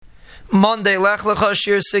Monday, Lech Lecha,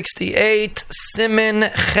 Shir 68,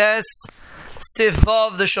 Simin Ches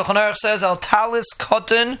Sivav. The Shulchan Aruch says, Al Talis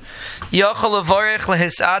Kotten Yachal Levarech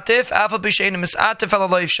Lehisatif Afa B'Shein Misatif Al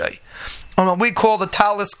Aleivshay. On what we call the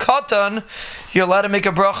Talis Kotten, you're allowed to make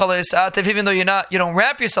a bracha lehisatif, even though you don't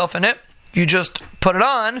wrap yourself in it. You just put it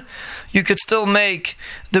on. You could still make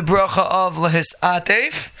the bracha of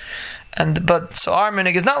lehisatif. But so our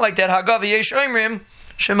minhag is not like that. Hagav yesh oimrim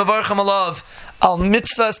shemavarcham alav al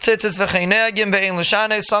mitzvahs tzitzis v'cheinegim ve'ein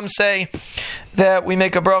l'shanei. Some say that we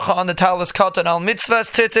make a bracha on the talis katan al mitzvahs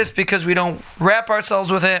tzitzis because we don't wrap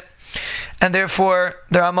ourselves with it, and therefore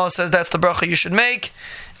the Rama says that's the bracha you should make,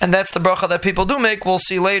 and that's the bracha that people do make. We'll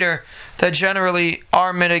see later that generally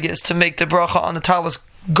our minhag is to make the bracha on the talis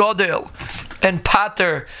Godel and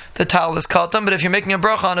pater the talis katan. But if you're making a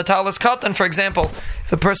bracha on a talis katan, for example,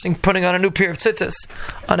 if a person putting on a new pair of tzitzis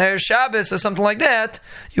on Erev Shabbos or something like that,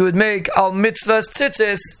 you would make al mitzvahs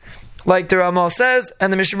tzitzis, like the Ramah says,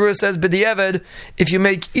 and the Mishnah Berurah says b'diavad. If you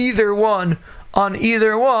make either one on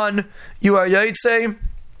either one, you are yaitse.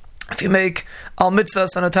 If you make al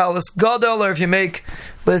mitzvahs on a talis Godel, or if you make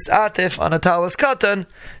lis atif on a talis katan,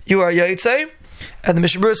 you are yaitse. And the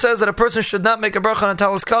Mishnah Berurah says that a person should not make a bracha on a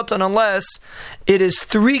talis katan unless it is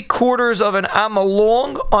 3/4 of an amma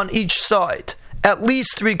long on each side, at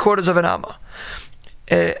least 3/4 of an amma,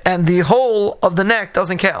 and the whole of the neck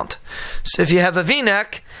doesn't count. So if you have a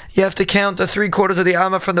V-neck, you have to count 3/4 of the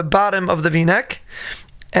amma from the bottom of the V-neck.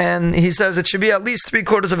 And he says it should be at least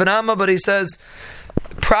 3/4 of an amma, but he says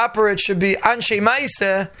proper it should be anshe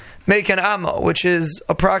maaseh make an amma, which is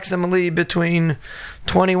approximately between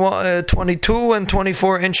 22 and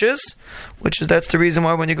 24 inches, that's the reason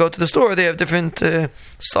why when you go to the store they have different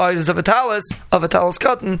sizes of a talis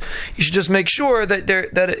cotton. You should just make sure that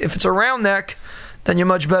if it's a round neck, then you're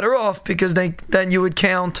much better off, because then you would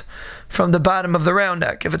count from the bottom of the round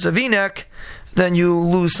neck. If it's a V-neck, then you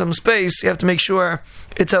lose some space. You have to make sure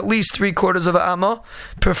it's at least 3/4 of an amma,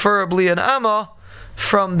 preferably an amma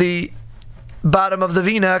from the bottom of the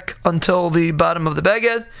V-neck until the bottom of the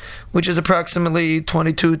beged, which is approximately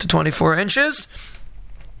 22 to 24 inches.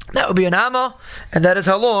 That would be an amma, and that is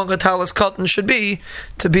how long a talis cotton should be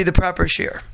to be the proper shear.